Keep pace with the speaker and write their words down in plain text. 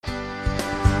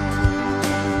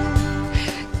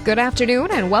Good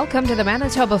afternoon and welcome to the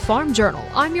Manitoba Farm Journal.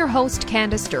 I'm your host,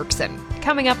 Candace Dirksen.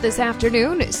 Coming up this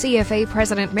afternoon, CFA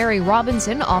President Mary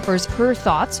Robinson offers her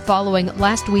thoughts following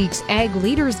last week's Ag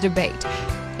Leaders debate.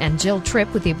 And Jill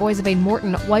Tripp with the Boissevain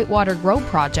Morton Whitewater Grow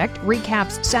Project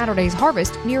recaps Saturday's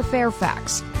harvest near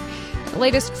Fairfax. The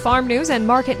latest farm news and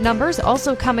market numbers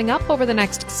also coming up over the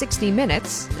next 60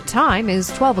 minutes. The time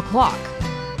is 12 o'clock.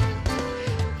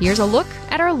 Here's a look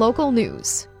at our local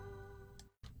news.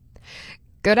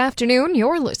 Good afternoon,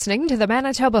 you're listening to the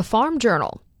Manitoba Farm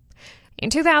Journal.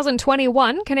 In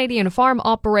 2021, Canadian farm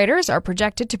operators are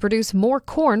projected to produce more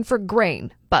corn for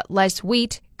grain, but less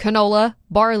wheat, canola,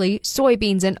 barley,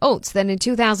 soybeans, and oats than in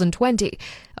 2020,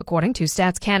 according to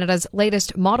Stats Canada's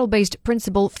latest model-based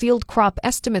principal field crop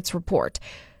estimates report.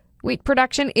 Wheat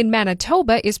production in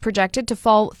Manitoba is projected to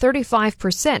fall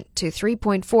 35% to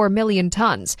 3.4 million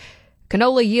tons.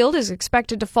 Canola yield is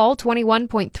expected to fall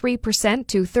 21.3%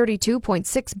 to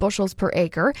 32.6 bushels per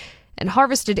acre, and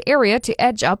harvested area to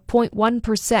edge up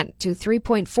 0.1% to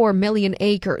 3.4 million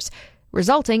acres,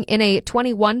 resulting in a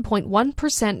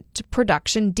 21.1%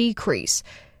 production decrease.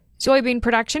 Soybean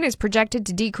production is projected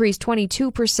to decrease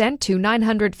 22% to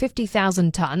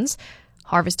 950,000 tons.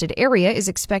 Harvested area is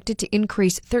expected to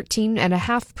increase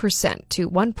 13.5% to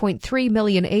 1.3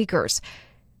 million acres.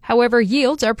 However,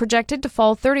 yields are projected to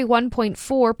fall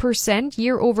 31.4%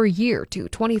 year over year to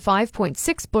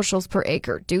 25.6 bushels per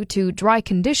acre due to dry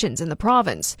conditions in the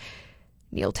province.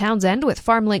 Neil Townsend with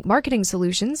FarmLink Marketing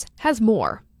Solutions has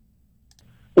more.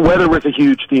 Weather was a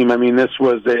huge theme. I mean, this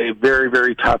was a very,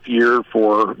 very tough year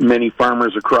for many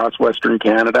farmers across Western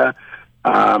Canada.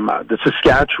 The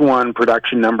Saskatchewan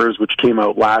production numbers, which came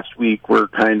out last week, were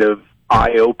kind of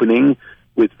eye-opening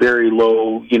with very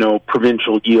low,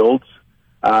 provincial yields.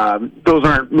 Those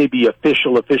aren't maybe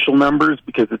official numbers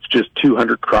because it's just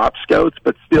 200 crop scouts,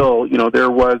 but still,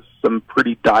 there was some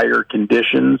pretty dire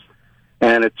conditions,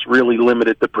 and it's really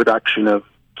limited the production of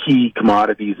key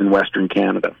commodities in Western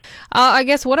Canada. I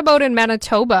guess, what about in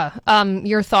Manitoba?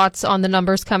 Your thoughts on the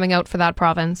numbers coming out for that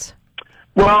province?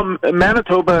 Well,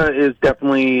 Manitoba is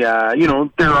definitely,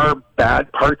 there are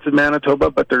bad parts of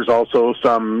Manitoba, but there's also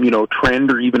some,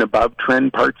 trend or even above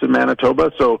trend parts of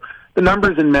Manitoba. So the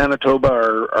numbers in Manitoba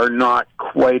are not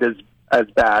quite as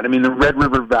bad. I mean, the Red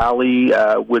River Valley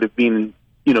would have been,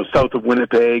 south of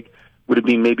Winnipeg, would have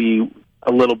been maybe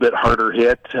a little bit harder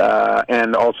hit,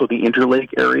 and also the Interlake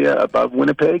area above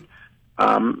Winnipeg.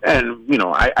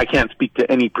 I can't speak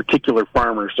to any particular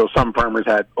farmer, so some farmers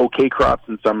had okay crops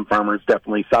and some farmers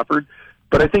definitely suffered.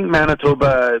 But I think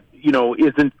Manitoba,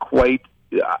 isn't quite,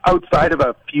 outside of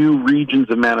a few regions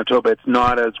of Manitoba, it's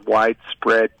not as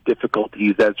widespread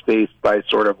difficulties as faced by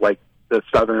sort of like the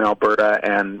southern Alberta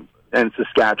and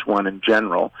Saskatchewan in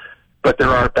general. But there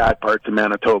are bad parts of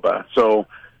Manitoba. So,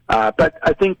 but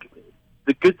I think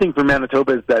the good thing for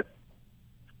Manitoba is that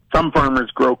some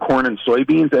farmers grow corn and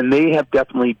soybeans, and they have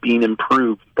definitely been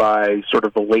improved by sort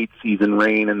of the late season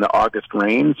rain and the August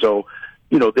rain. So,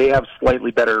 they have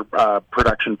slightly better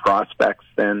production prospects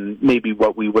than maybe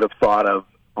what we would have thought of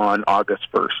on August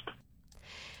 1st.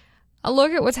 A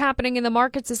look at what's happening in the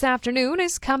markets this afternoon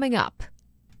is coming up.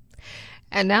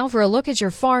 And now for a look at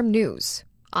your farm news.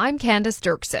 I'm Candace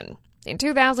Dirksen. In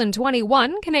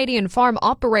 2021, Canadian farm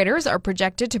operators are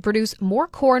projected to produce more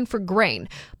corn for grain,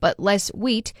 but less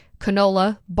wheat,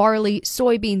 canola, barley,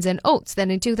 soybeans, and oats than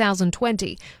in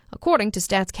 2020, according to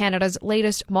Stats Canada's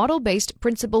latest model-based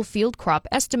principal field crop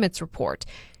estimates report.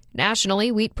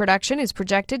 Nationally, wheat production is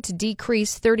projected to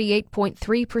decrease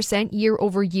 38.3% year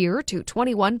over year to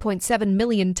 21.7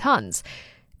 million tons.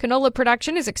 Canola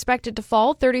production is expected to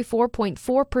fall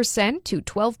 34.4% to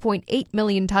 12.8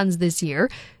 million tons this year,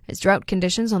 as drought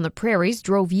conditions on the prairies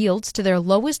drove yields to their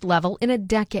lowest level in a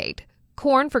decade.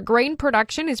 Corn for grain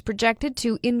production is projected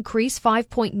to increase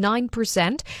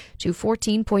 5.9% to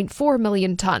 14.4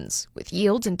 million tons, with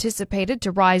yields anticipated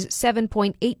to rise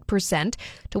 7.8%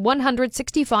 to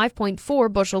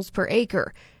 165.4 bushels per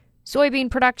acre. Soybean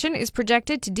production is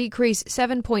projected to decrease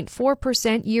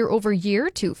 7.4% year over year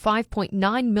to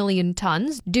 5.9 million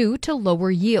tons due to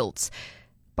lower yields.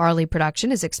 Barley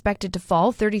production is expected to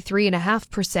fall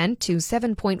 33.5% to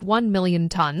 7.1 million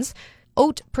tons.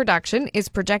 Oat production is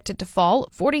projected to fall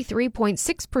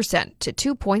 43.6% to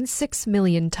 2.6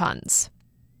 million tons.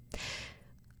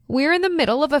 We're in the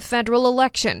middle of a federal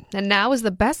election, and now is the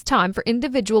best time for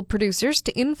individual producers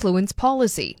to influence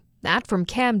policy. That from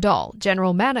Cam Dahl,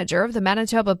 General Manager of the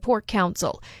Manitoba Pork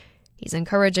Council. He's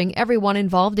encouraging everyone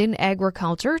involved in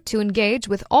agriculture to engage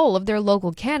with all of their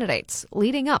local candidates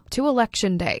leading up to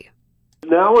Election Day.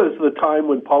 Now is the time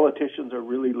when politicians are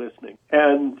really listening.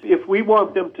 And if we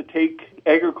want them to take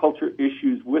agriculture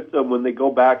issues with them when they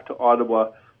go back to Ottawa,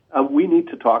 we need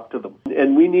to talk to them.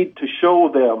 And we need to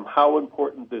show them how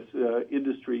important this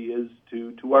industry is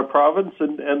to our province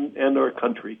and our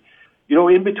country. You know,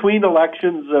 in between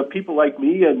elections, people like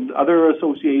me and other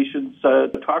associations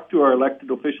talk to our elected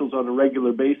officials on a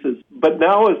regular basis. But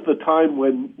now is the time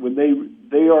when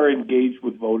they are engaged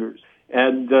with voters.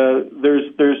 And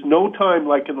there's no time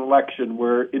like an election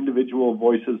where individual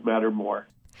voices matter more.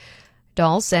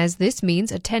 Dahl says this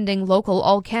means attending local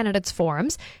all-candidates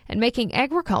forums and making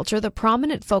agriculture the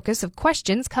prominent focus of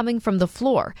questions coming from the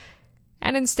floor.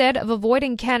 And instead of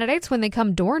avoiding candidates when they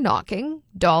come door-knocking,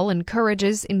 Dahl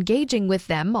encourages engaging with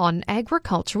them on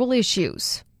agricultural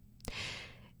issues.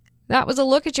 That was a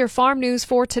look at your farm news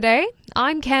for today.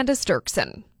 I'm Candace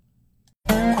Dirksen.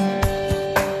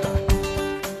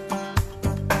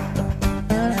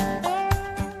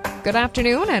 Good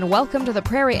afternoon and welcome to the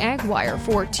Prairie Ag Wire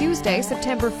for Tuesday,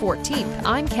 September 14th.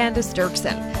 I'm Candace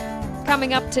Dirksen.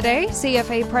 Coming up today,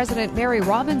 CFA President Mary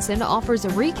Robinson offers a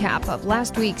recap of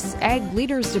last week's Ag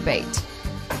Leaders Debate.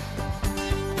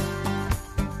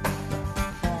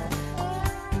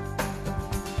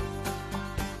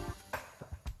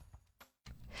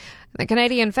 The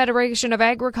Canadian Federation of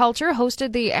Agriculture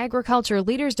hosted the Agriculture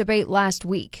Leaders Debate last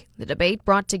week. The debate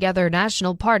brought together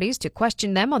national parties to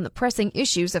question them on the pressing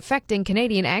issues affecting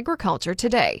Canadian agriculture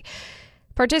today.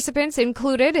 Participants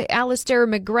included Alistair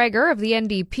McGregor of the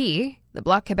NDP, the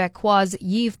Bloc Québécois'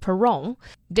 Yves Perron,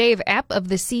 Dave Epp of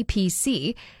the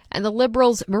CPC, and the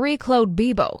Liberals' Marie-Claude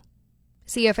Bibeau.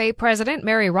 CFA President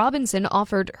Mary Robinson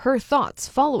offered her thoughts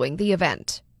following the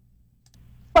event.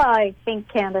 Well, I think,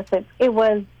 Candace,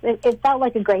 it felt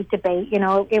like a great debate. You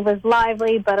know, it was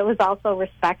lively, but it was also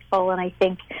respectful. And I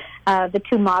think the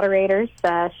two moderators,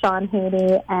 Sean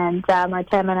Heaney and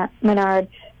Martin Menard,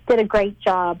 did a great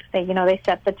job. They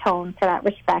set the tone for that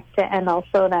respect and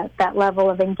also that level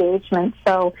of engagement.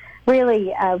 So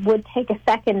really would take a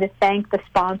second to thank the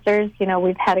sponsors. You know,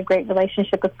 we've had a great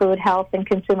relationship with Food, Health, and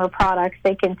Consumer Products.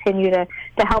 They continue to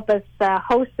help us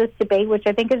host this debate, which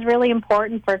I think is really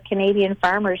important for Canadian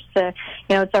farmers to,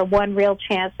 it's our one real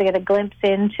chance to get a glimpse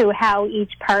into how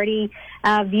each party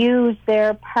views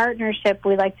their partnership,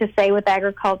 we like to say, with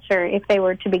agriculture if they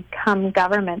were to become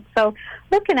government. So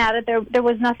looking at it, there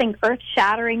was nothing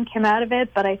earth-shattering came out of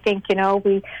it, but I think,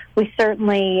 we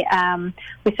certainly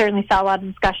saw a lot of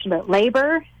discussion about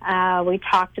labor. We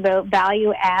talked about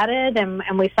value added,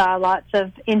 and we saw lots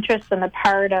of interest on the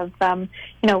part of,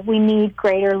 we need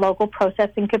greater local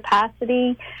processing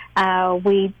capacity.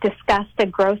 We discussed a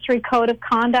grocery code of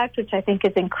conduct, which I think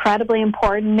is incredibly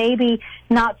important, maybe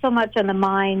not so much on the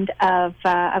mind of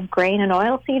grain and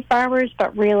oilseed farmers,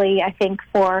 but really I think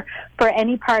for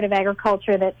any part of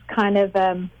agriculture that's kind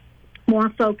of more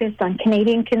focused on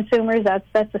Canadian consumers,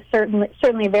 that's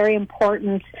certainly a very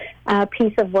important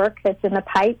piece of work that's in the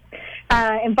pipe.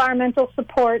 Environmental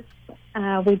supports,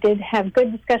 we did have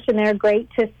good discussion there. Great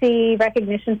to see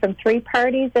recognition from three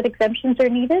parties that exemptions are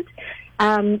needed.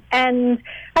 And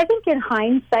I think in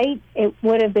hindsight, it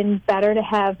would have been better to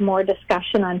have more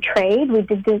discussion on trade. We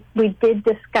did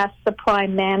discuss supply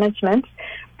management,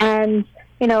 and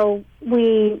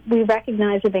we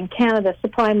recognize within Canada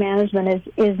supply management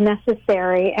is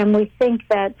necessary, and we think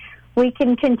that we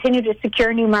can continue to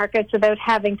secure new markets without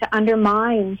having to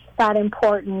undermine that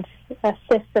important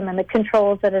system and the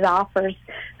controls that it offers,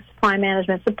 supply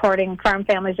management supporting farm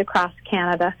families across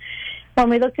Canada. When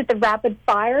we looked at the rapid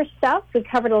fire stuff, we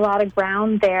covered a lot of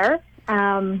ground there.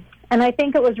 And I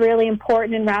think it was really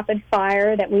important in rapid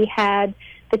fire that we had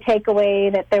the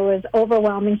takeaway that there was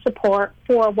overwhelming support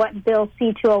for what Bill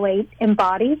C-208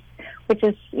 embodies, which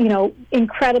is,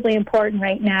 incredibly important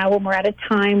right now when we're at a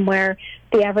time where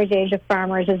the average age of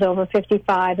farmers is over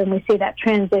 55, and we see that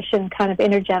transition kind of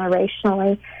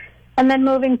intergenerationally. And then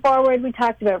moving forward, we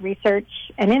talked about research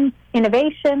and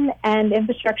innovation and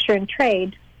infrastructure and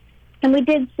trade. And we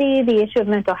did see the issue of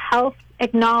mental health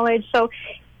acknowledged. So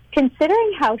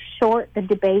considering how short the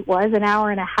debate was, an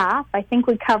hour and a half, I think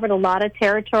we covered a lot of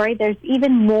territory. There's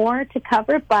even more to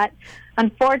cover, but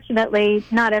unfortunately,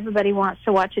 not everybody wants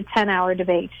to watch a 10-hour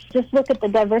debate. Just look at the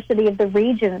diversity of the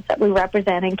regions that we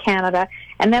represent in Canada.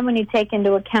 And then when you take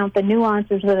into account the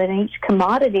nuances within each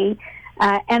commodity,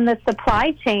 and the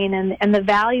supply chain and the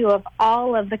value of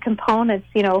all of the components,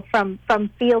 from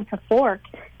field to fork,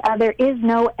 there is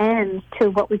no end to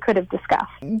what we could have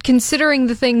discussed. Considering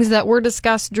the things that were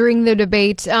discussed during the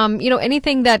debate,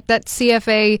 anything that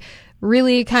CFA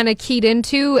really kind of keyed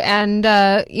into and,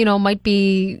 might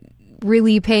be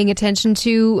really paying attention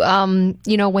to,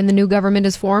 when the new government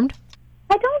is formed?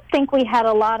 I don't think we had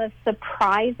a lot of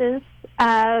surprises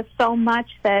so much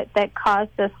that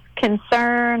caused us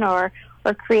concern or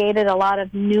created a lot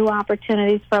of new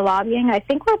opportunities for lobbying. I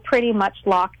think we're pretty much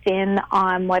locked in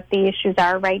on what the issues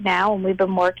are right now, and we've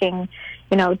been working,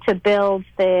 to build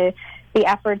the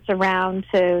efforts around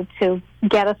to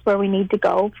get us where we need to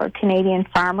go for Canadian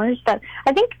farmers. But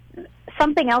I think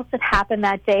something else that happened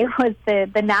that day was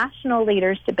the national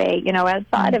leaders debate,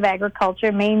 outside of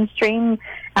agriculture, mainstream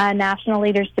national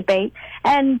leaders debate.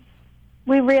 And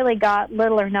we really got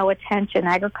little or no attention,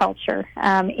 agriculture,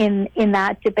 in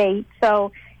that debate.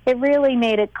 So it really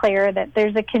made it clear that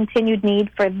there's a continued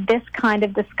need for this kind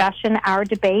of discussion, our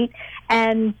debate.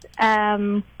 And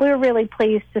we were really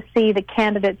pleased to see the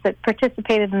candidates that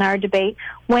participated in our debate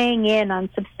weighing in on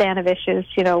substantive issues,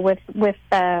 with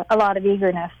a lot of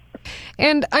eagerness.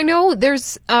 And I know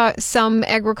there's some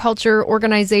agriculture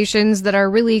organizations that are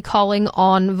really calling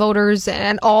on voters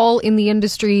and all in the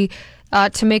industry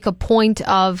to make a point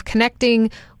of connecting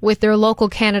with their local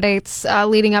candidates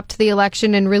leading up to the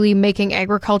election and really making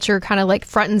agriculture kind of like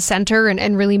front and center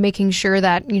and really making sure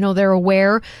that, they're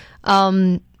aware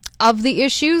of the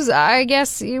issues. I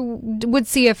guess, would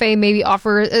CFA maybe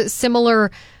offer a similar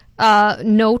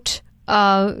note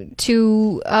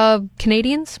to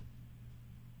Canadians?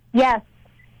 Yes,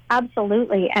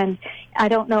 absolutely. And I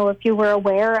don't know if you were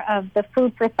aware of the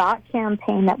Food for Thought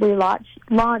campaign that we launched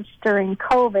during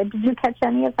COVID. Did you catch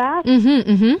any of that?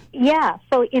 Mm-hmm. Yeah.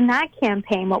 So in that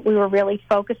campaign, what we were really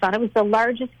focused on, it was the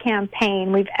largest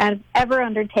campaign we've ever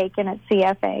undertaken at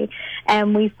CFA.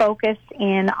 And we focused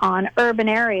in on urban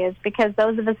areas because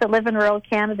those of us that live in rural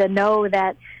Canada know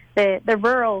that the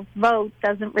rural vote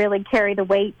doesn't really carry the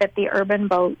weight that the urban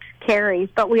vote carries.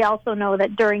 But we also know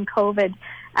that during COVID,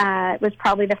 it was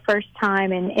probably the first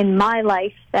time in my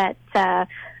life that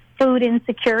food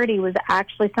insecurity was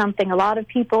actually something a lot of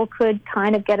people could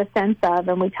kind of get a sense of.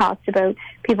 And we talked about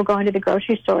people going to the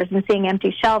grocery stores and seeing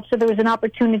empty shelves. So there was an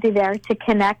opportunity there to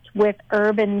connect with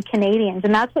urban Canadians.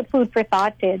 And that's what Food for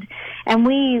Thought did. And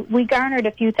we garnered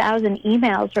a few thousand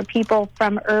emails where people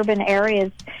from urban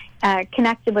areas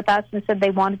connected with us and said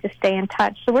they wanted to stay in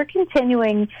touch. So we're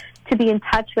continuing to be in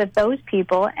touch with those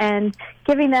people and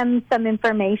giving them some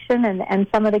information and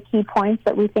some of the key points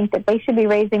that we think that they should be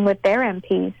raising with their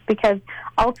MPs, because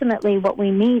ultimately what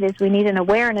we need is an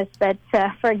awareness that,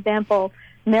 for example,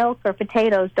 milk or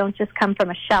potatoes don't just come from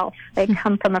a shelf. They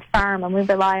come from a farm, and we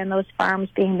rely on those farms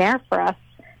being there for us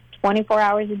 24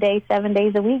 hours a day, 7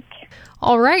 days a week.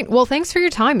 All right. Well, thanks for your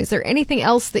time. Is there anything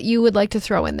else that you would like to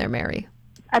throw in there, Mary?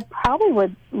 I probably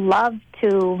would love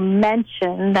to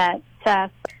mention that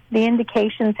the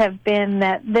indications have been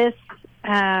that this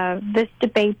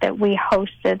debate that we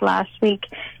hosted last week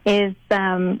has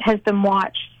been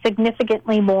watched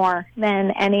significantly more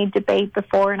than any debate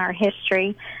before in our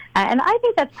history. And I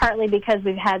think that's partly because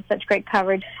we've had such great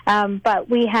coverage, but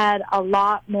we had a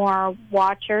lot more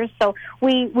watchers. So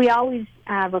we always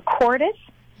record it.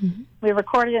 Mm-hmm. We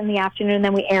recorded it in the afternoon, and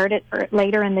then we aired it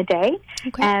later in the day.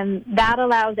 Okay. And that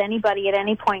allows anybody at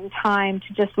any point in time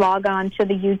to just log on to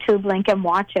the YouTube link and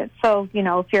watch it. So,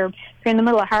 if you're in the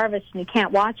middle of harvest and you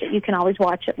can't watch it, you can always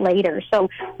watch it later. So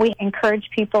we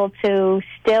encourage people to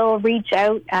still reach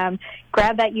out,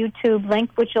 grab that YouTube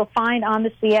link, which you'll find on the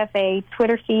CFA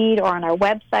Twitter feed or on our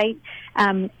website,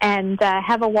 and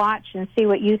have a watch and see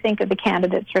what you think of the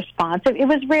candidates' response. It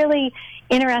was really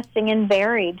interesting and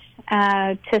varied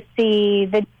to see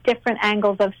the different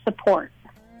angles of support.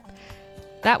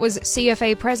 That was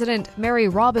CFA President Mary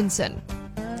Robinson.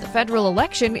 The federal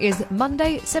election is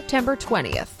Monday, September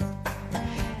 20th.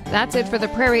 That's it for the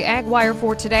Prairie Ag Wire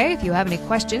for today. If you have any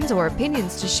questions or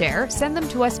opinions to share, send them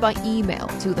to us by email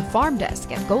to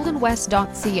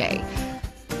thefarmdesk@goldenwest.ca.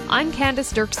 I'm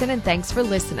Candace Dirksen, and thanks for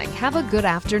listening. Have a good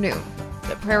afternoon.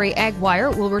 The Prairie Ag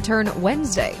Wire will return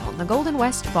Wednesday on the Golden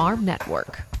West Farm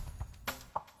Network.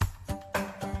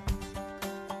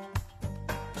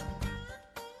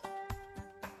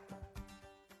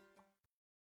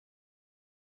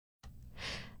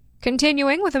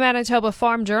 Continuing with the Manitoba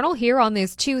Farm Journal here on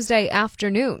this Tuesday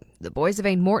afternoon. The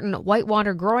Boissevain Morton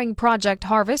Whitewater Growing Project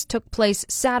harvest took place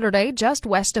Saturday just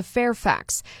west of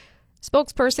Fairfax.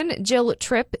 Spokesperson Jill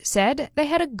Tripp said they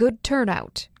had a good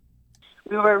turnout.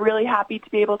 We were really happy to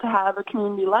be able to have a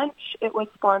community lunch. It was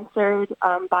sponsored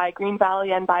by Green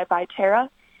Valley and by Viterra,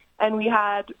 and we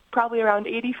had probably around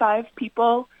 85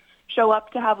 people show up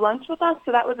to have lunch with us,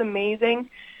 so that was amazing.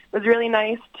 It was really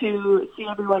nice to see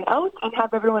everyone out and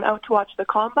have everyone out to watch the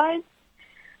combine.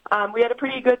 We had a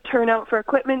pretty good turnout for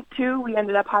equipment, too. We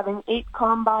ended up having 8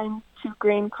 combines, 2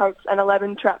 grain carts, and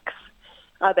 11 trucks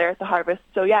there at the harvest.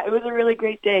 So, yeah, it was a really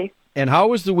great day. And how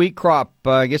was the wheat crop?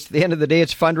 I guess at the end of the day,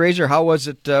 it's a fundraiser. How was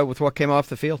it with what came off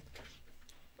the field?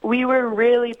 We were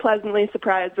really pleasantly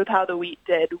surprised with how the wheat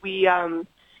did. We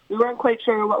weren't quite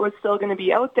sure what was still going to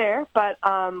be out there, but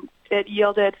it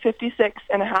yielded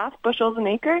 56.5 bushels an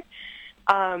acre,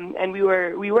 and we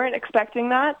weren't expecting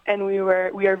that, and we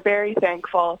are very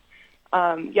thankful,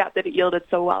 that it yielded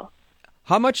so well.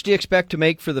 How much do you expect to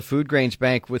make for the Food Grains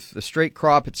Bank with the straight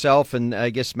crop itself and I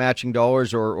guess matching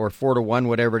dollars or 4-to-1,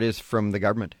 whatever it is from the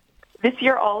government? This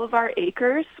year, all of our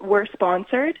acres were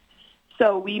sponsored,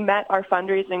 so we met our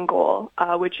fundraising goal,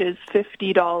 which is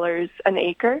 $50 an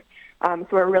acre. So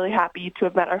we're really happy to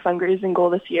have met our fundraising goal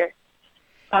this year.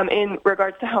 In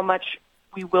regards to how much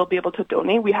we will be able to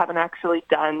donate, we haven't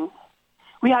done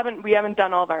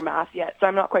all of our math yet, so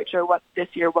I'm not quite sure what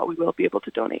we will be able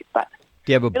to donate. But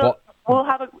do you have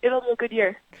it'll be a good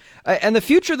year. And the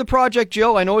future of the project,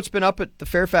 Jill, I know it's been up at the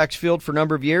Fairfax field for a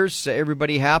number of years.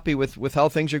 Everybody happy with how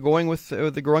things are going with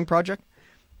the growing project?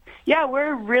 Yeah,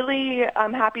 we're really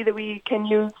happy that we can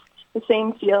use the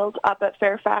same field up at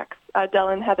Fairfax. Del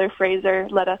and Heather Fraser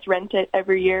let us rent it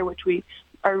every year, which we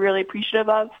are really appreciative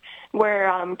of.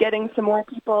 We're getting some more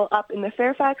people up in the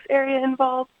Fairfax area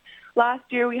involved. Last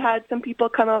year we had some people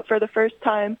come out for the first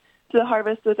time to the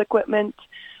harvest with equipment.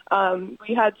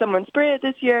 We had someone spray it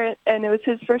this year, and it was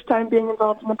his first time being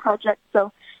involved in the project.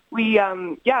 So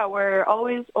we're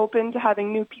always open to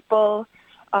having new people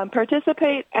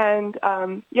participate, and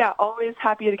always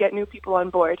happy to get new people on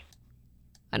board.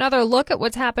 Another look at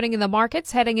what's happening in the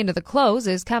markets heading into the close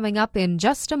is coming up in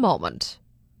just a moment.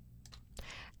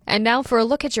 And now for a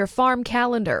look at your farm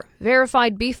calendar.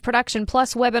 Verified Beef Production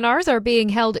Plus webinars are being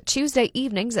held Tuesday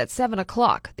evenings at 7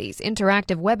 o'clock. These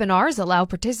interactive webinars allow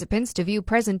participants to view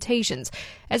presentations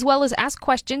as well as ask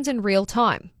questions in real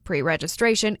time.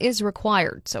 Pre-registration is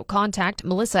required, so contact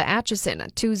Melissa Atchison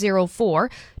at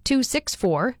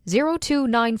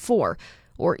 204-264-0294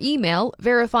 or email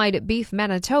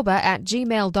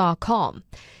verifiedbeefmanitoba@gmail.com.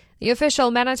 The official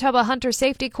Manitoba Hunter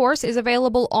Safety Course is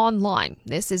available online.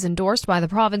 This is endorsed by the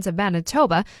Province of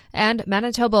Manitoba and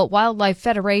Manitoba Wildlife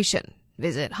Federation.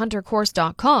 Visit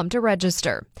huntercourse.com to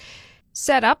register.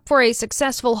 Set up for a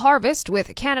successful harvest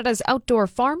with Canada's Outdoor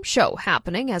Farm Show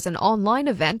happening as an online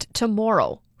event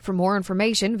tomorrow. For more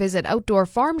information, visit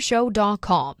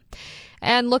outdoorfarmshow.com.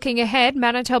 And looking ahead,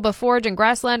 Manitoba Forage and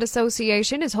Grassland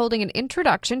Association is holding an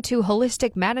introduction to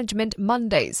Holistic Management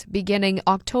Mondays beginning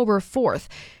October 4th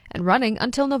and running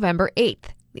until November 8th.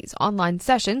 These online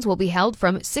sessions will be held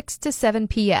from 6 to 7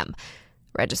 p.m.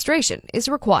 Registration is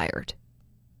required.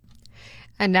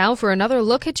 And now for another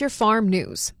look at your farm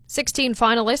news. 16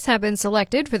 finalists have been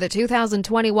selected for the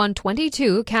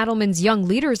 2021-22 Cattlemen's Young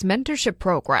Leaders Mentorship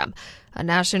Program, a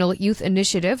national youth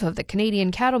initiative of the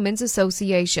Canadian Cattlemen's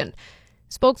Association.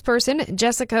 Spokesperson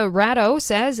Jessica Ratto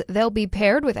says they'll be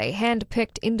paired with a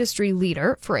hand-picked industry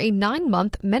leader for a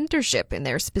 9-month mentorship in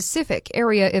their specific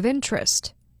area of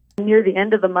interest. Near the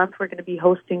end of the month, we're going to be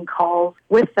hosting calls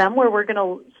with them where we're going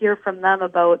to hear from them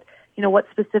about, what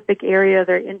specific area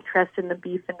they're interested in the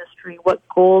beef industry, what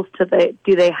goals do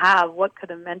they have, what could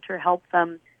a mentor help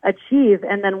them achieve.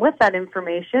 And then with that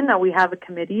information, we have a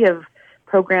committee of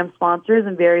program sponsors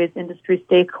and various industry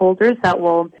stakeholders that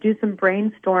will do some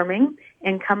brainstorming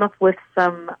and come up with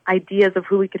some ideas of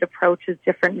who we could approach as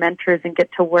different mentors and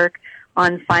get to work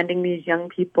on finding these young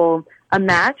people a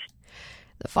match.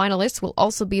 The finalists will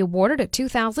also be awarded a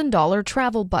 $2,000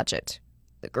 travel budget.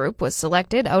 The group was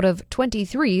selected out of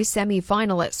 23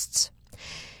 semi-finalists.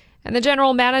 And the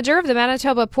general manager of the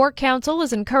Manitoba Pork Council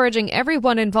is encouraging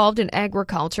everyone involved in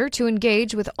agriculture to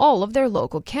engage with all of their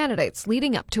local candidates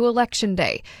leading up to Election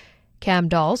Day. Cam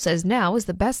Dahl says now is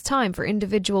the best time for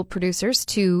individual producers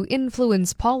to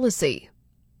influence policy.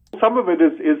 Some of it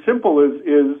is simple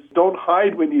is don't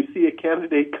hide when you see a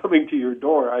candidate coming to your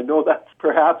door. I know that's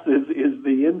perhaps is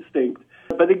the instinct,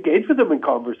 but engage with them in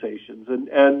conversations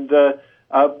and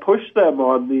push them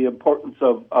on the importance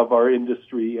of our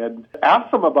industry and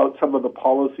ask them about some of the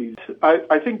policies.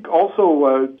 I think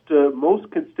also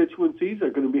most constituencies are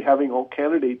going to be having all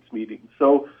candidates meetings.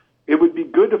 So it would be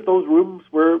good if those rooms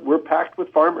were packed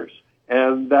with farmers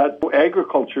and that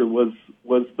agriculture was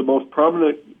the most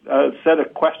prominent set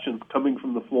of questions coming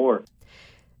from the floor.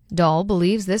 Dahl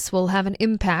believes this will have an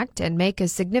impact and make a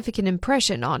significant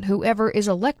impression on whoever is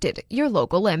elected your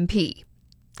local MP.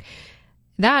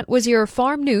 That was your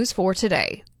farm news for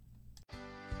today.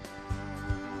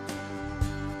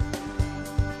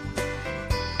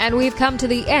 And we've come to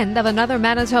the end of another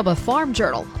Manitoba Farm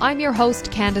Journal. I'm your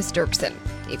host, Candace Dirksen.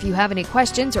 If you have any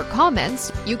questions or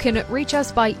comments, you can reach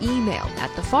us by email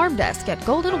at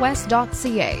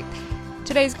thefarmdesk@goldenwest.ca.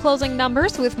 Today's closing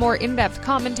numbers with more in-depth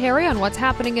commentary on what's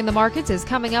happening in the markets is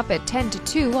coming up at 10 to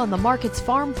 2 on the Markets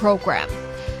Farm program.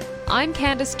 I'm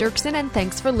Candace Dirksen, and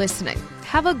thanks for listening.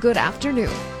 Have a good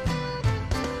afternoon.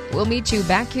 We'll meet you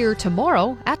back here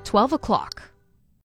tomorrow at 12 o'clock.